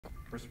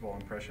First of all,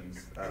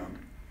 impressions.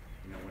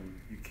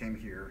 When you came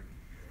here,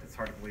 it's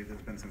hard to believe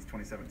it's been since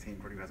 2017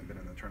 Purdue hasn't been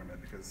in the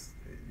tournament, because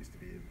it used to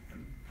be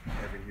an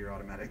every year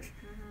automatic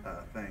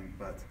thing.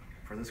 But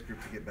for this group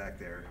to get back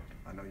there,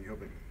 I know you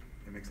hope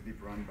it makes a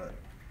deep run, but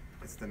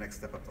it's the next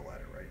step up the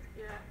ladder, right?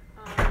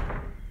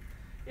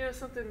 Yeah.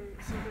 Something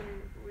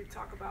we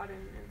talk about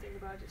and think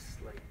about,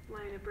 just like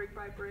laying it brick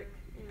by brick,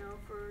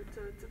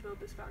 to build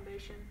this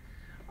foundation.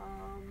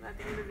 At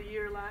the end of the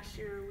year last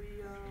year,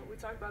 we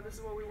talked about this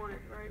is what we wanted,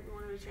 right? We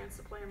wanted a chance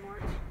to play in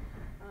March.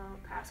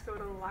 Passcode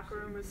to the locker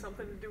room is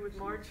something to do with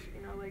March,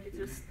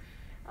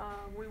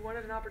 we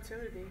wanted an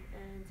opportunity,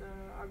 and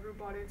our group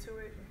bought into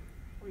it.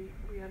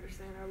 We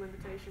understand our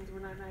limitations. We're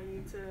not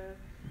naive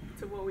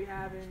to what we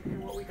have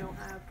and what we don't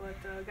have, but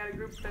got a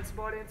group that's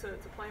bought into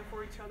playing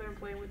for each other and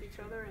playing with each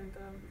other, and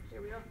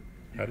here we are.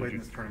 You played in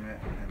this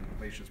tournament, and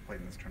Leisha's played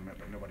in this tournament,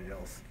 but nobody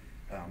else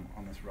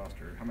on this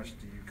roster. How much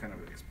do you kind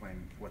of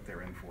explain what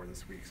they're in for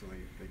this week, so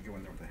they go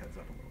in there with the heads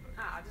up a little bit?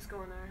 Just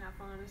go in there and have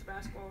fun. It's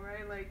basketball,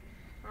 right?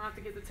 I don't have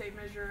to get the tape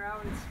measure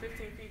out. It's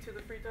 15 feet to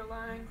the free throw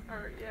line,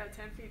 or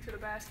 10 feet to the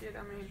basket.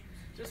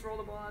 Just roll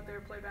the ball out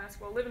there, play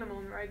basketball, live in the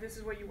moment, right? This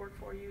is what you work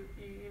for. You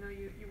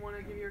want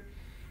to give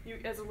you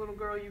as a little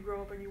girl, you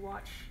grow up and you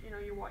watch,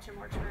 you're watching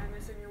March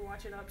Madness and you're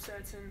watching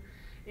upsets and,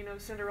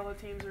 Cinderella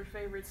teams or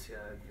favorites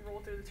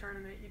roll through the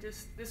tournament.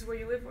 This is what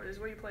you live for. This is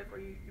what you play for.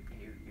 You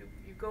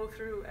go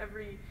through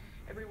every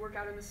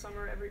workout in the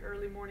summer, every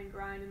early morning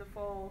grind in the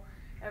fall,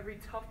 every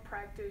tough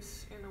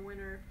practice in the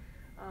winter.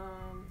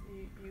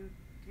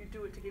 You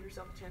do it to give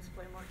yourself a chance to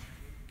play in March.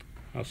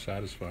 How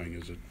satisfying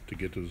is it to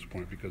get to this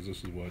point, because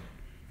this is what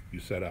you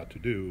set out to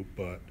do,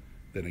 but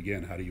then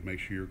again, how do you make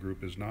sure your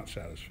group is not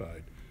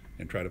satisfied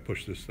and try to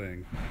push this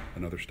thing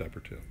another step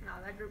or two? No,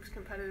 that group's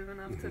competitive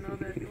enough to know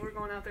that we're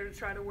going out there to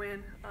try to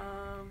win.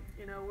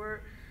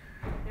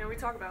 We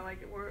talk about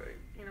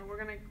we're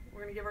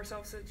gonna give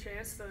ourselves a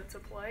chance to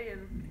play,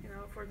 and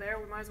if we're there,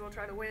 we might as well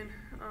try to win.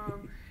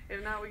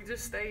 If not, we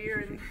just stay here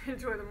and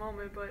enjoy the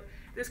moment. But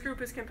this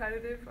group is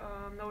competitive.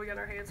 Though we got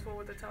our hands full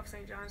with the tough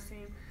St. John's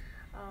team,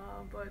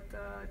 but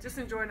just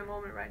enjoying the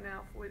moment right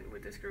now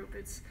with this group.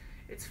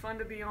 It's fun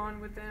to be on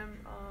with them.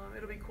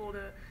 It'll be cool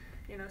to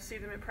see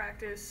them in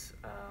practice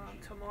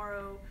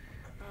tomorrow.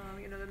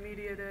 The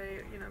media day,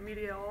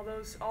 media,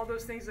 all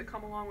those things that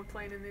come along with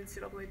playing in the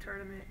NCAA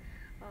tournament.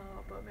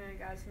 But man,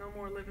 guys, no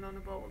more living on the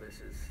bubble.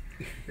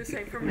 This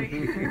ain't for me.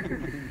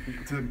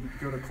 To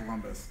go to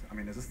Columbus,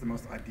 is this the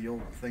most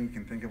ideal thing you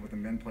can think of with the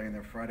men playing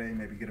there Friday?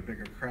 Maybe get a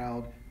bigger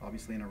crowd,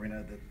 obviously an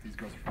arena that these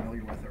girls are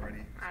familiar with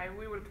already.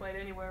 We would have played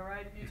anywhere,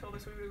 right? If you told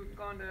us we would have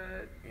gone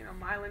to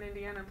Milan,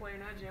 Indiana, and played in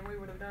that gym, we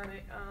would have done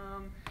it.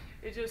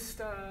 It just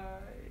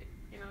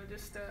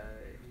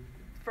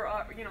for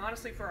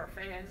honestly for our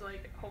fans,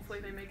 hopefully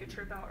they make a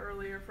trip out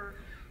earlier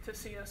to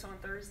see us on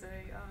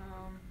Thursday.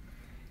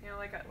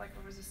 Like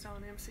I was just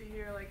telling MC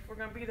here, if we're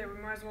gonna be there, we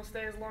might as well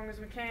stay as long as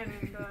we can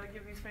and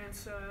give these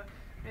fans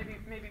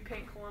maybe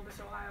paint Columbus,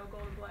 Ohio,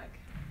 gold and black.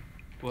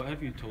 What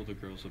have you told the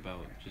girls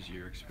about just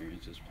your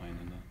experiences playing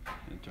in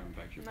the tournament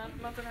factor?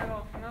 Nothing at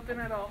all. Nothing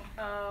at all.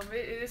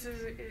 It's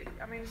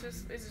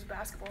just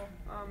basketball,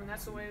 and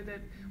that's the way that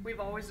we've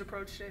always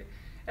approached it.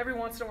 Every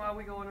once in a while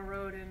we go on a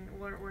road and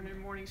we're in a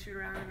morning shoot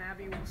around, and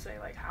Abby will say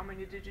how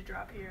many did you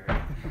drop here?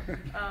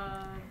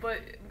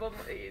 But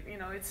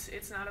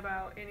it's not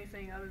about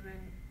anything other than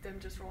them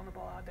just rolling the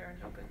ball out there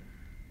and hoping.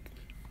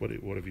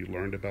 What have you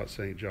learned about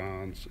St.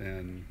 John's,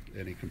 and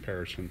any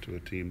comparison to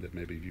a team that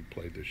maybe you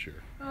played this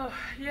year? Oh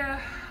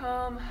yeah,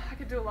 I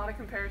could do a lot of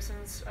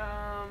comparisons.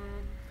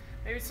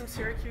 Maybe some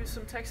Syracuse,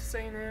 some Texas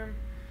A&M,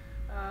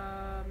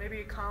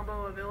 maybe a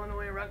combo of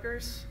Illinois and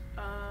Rutgers.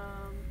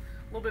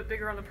 A little bit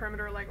bigger on the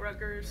perimeter like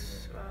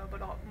Rutgers,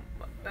 but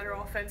better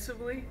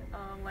offensively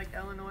like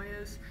Illinois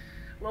is.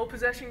 Low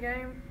possession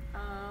game.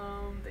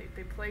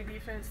 They play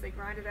defense. They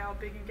grind it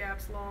out, big in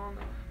gaps, long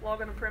on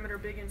the perimeter,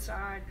 big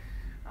inside.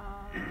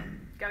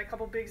 Got a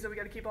couple bigs that we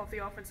got to keep off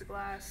the offensive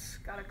glass.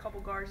 Got a couple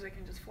guards that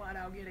can just flat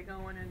out get it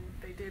going, and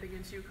they did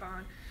against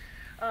UConn.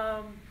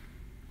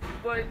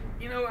 But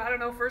I don't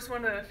know. First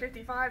one to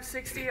 55,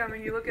 60.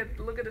 You look at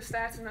the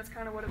stats, and that's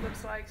kind of what it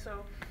looks like.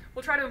 So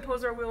we'll try to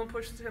impose our will and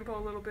push the tempo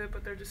a little bit,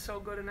 but they're just so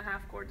good in the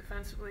half court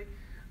defensively,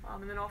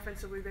 and then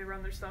offensively they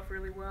run their stuff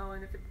really well.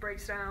 And if it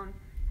breaks down,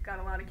 got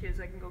a lot of kids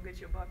that can go get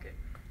you a bucket.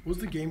 What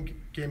does the game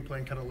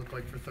plan kind of look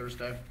like for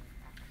Thursday?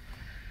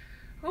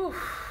 Ooh.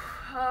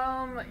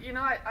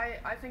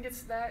 I think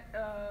it's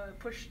that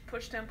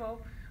push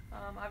tempo.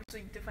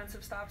 Obviously,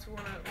 defensive stops. We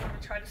want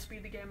to try to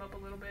speed the game up a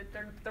little bit.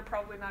 They're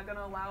probably not going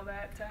to allow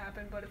that to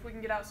happen. But if we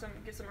can get some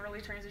early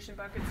transition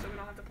buckets, so we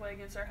don't have to play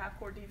against our half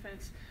court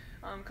defense,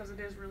 because it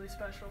is really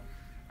special.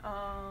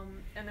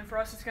 And then for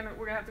us, we're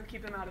gonna have to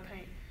keep them out of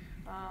paint.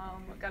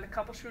 We've got a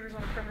couple shooters on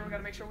the perimeter. We got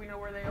to make sure we know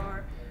where they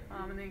are,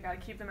 and then you got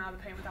to keep them out of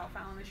the paint without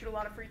fouling. They shoot a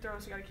lot of free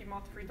throws, so you got to keep them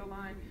off the free throw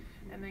line,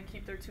 and then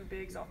keep their two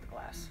bigs off the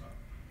glass.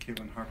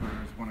 Caitlin Harper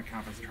has won a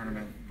conference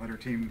tournament, led her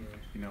team,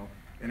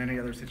 in any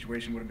other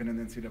situation would have been in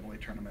the NCAA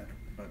tournament,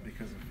 but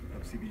because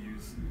of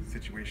CBU's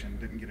situation,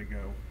 didn't get to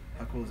go.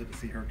 How cool is it to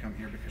see her come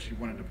here because she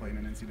wanted to play in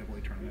an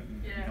NCAA tournament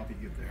and help you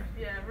get there?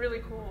 Yeah, really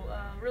cool.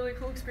 Really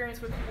cool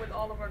experience with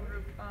all of our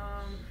group.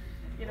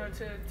 You know,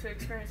 to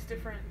experience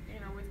different, you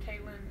know, with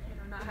Caitlin, you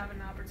know, not having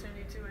the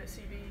opportunity to at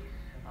CB.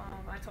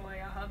 I told her, I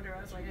hugged her.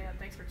 I was like, yeah,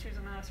 thanks for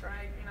choosing us,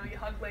 right? You know, you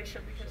hug Laisha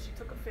because she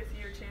took a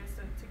fifth-year chance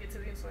to get to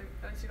the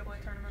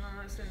NCAA tournament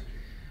on us. And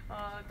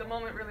the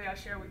moment really I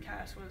shared with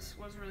Cass was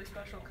really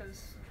special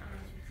because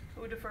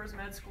who defers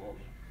med school?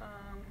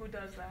 Who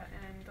does that?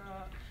 And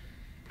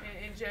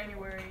in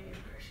January,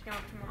 she came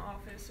up to my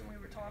office and we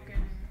were talking.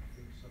 And,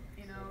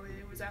 you know,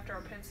 it was after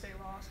our Penn State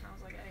loss, and I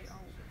was like, hey,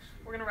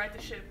 we're going to right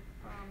the ship.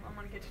 I'm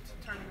going to get you to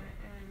the tournament.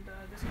 And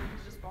this group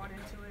has just bought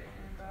into it,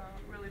 and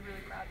really,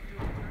 really proud to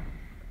do it with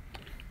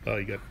her.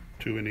 You got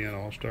 2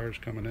 Indiana All-Stars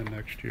coming in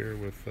next year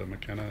with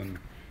McKenna and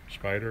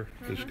Spider.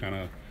 Just kind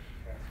of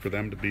for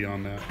them to be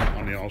on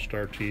the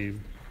All-Star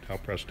team, how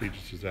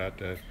prestigious is that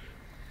to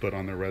put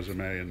on their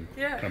resume and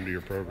come to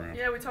your program?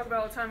 Yeah, we talk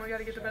about all the time. We got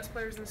to get the best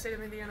players in the state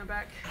of Indiana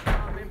back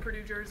in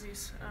Purdue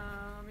jerseys.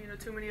 You know,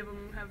 too many of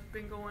them have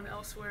been going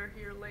elsewhere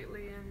here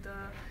lately, and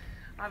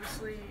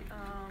obviously,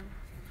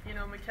 you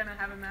know, McKenna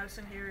having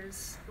Madison here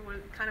was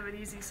kind of an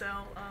easy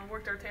sell.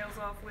 Worked our tails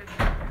off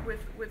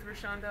with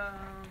Rashonda.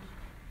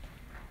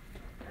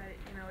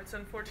 You know, it's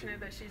unfortunate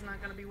that she's not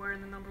going to be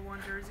wearing the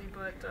 #1 jersey,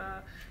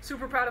 but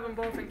super proud of them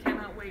both and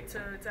cannot wait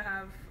to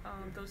have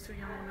those 2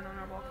 young women on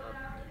our ball club.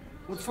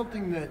 What's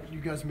something that you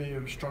guys may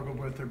have struggled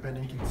with or been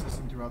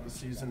inconsistent throughout the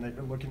season that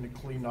you're looking to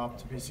clean up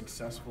to be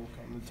successful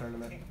come the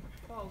tournament?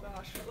 Oh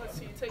gosh, let's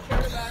see. Take care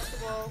of the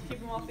basketball,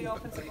 keep them off the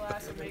offensive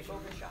glass, and make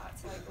open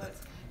shots. Like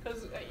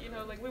because you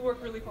know, like we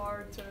work really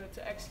hard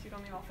to execute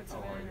on the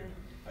offensive end,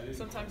 and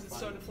sometimes it's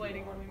so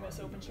deflating when we miss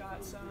open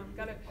shots.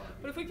 But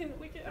if we can.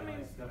 I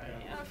mean,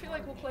 I feel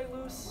like we'll play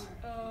loose.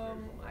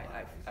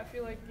 I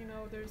feel like, you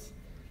know, there's,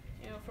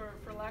 you know,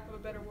 for lack of a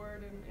better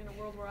word, in a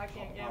world where I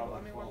can't gamble,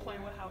 I mean, we're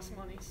playing with house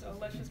money. So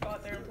let's just go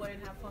out there and play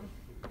and have fun.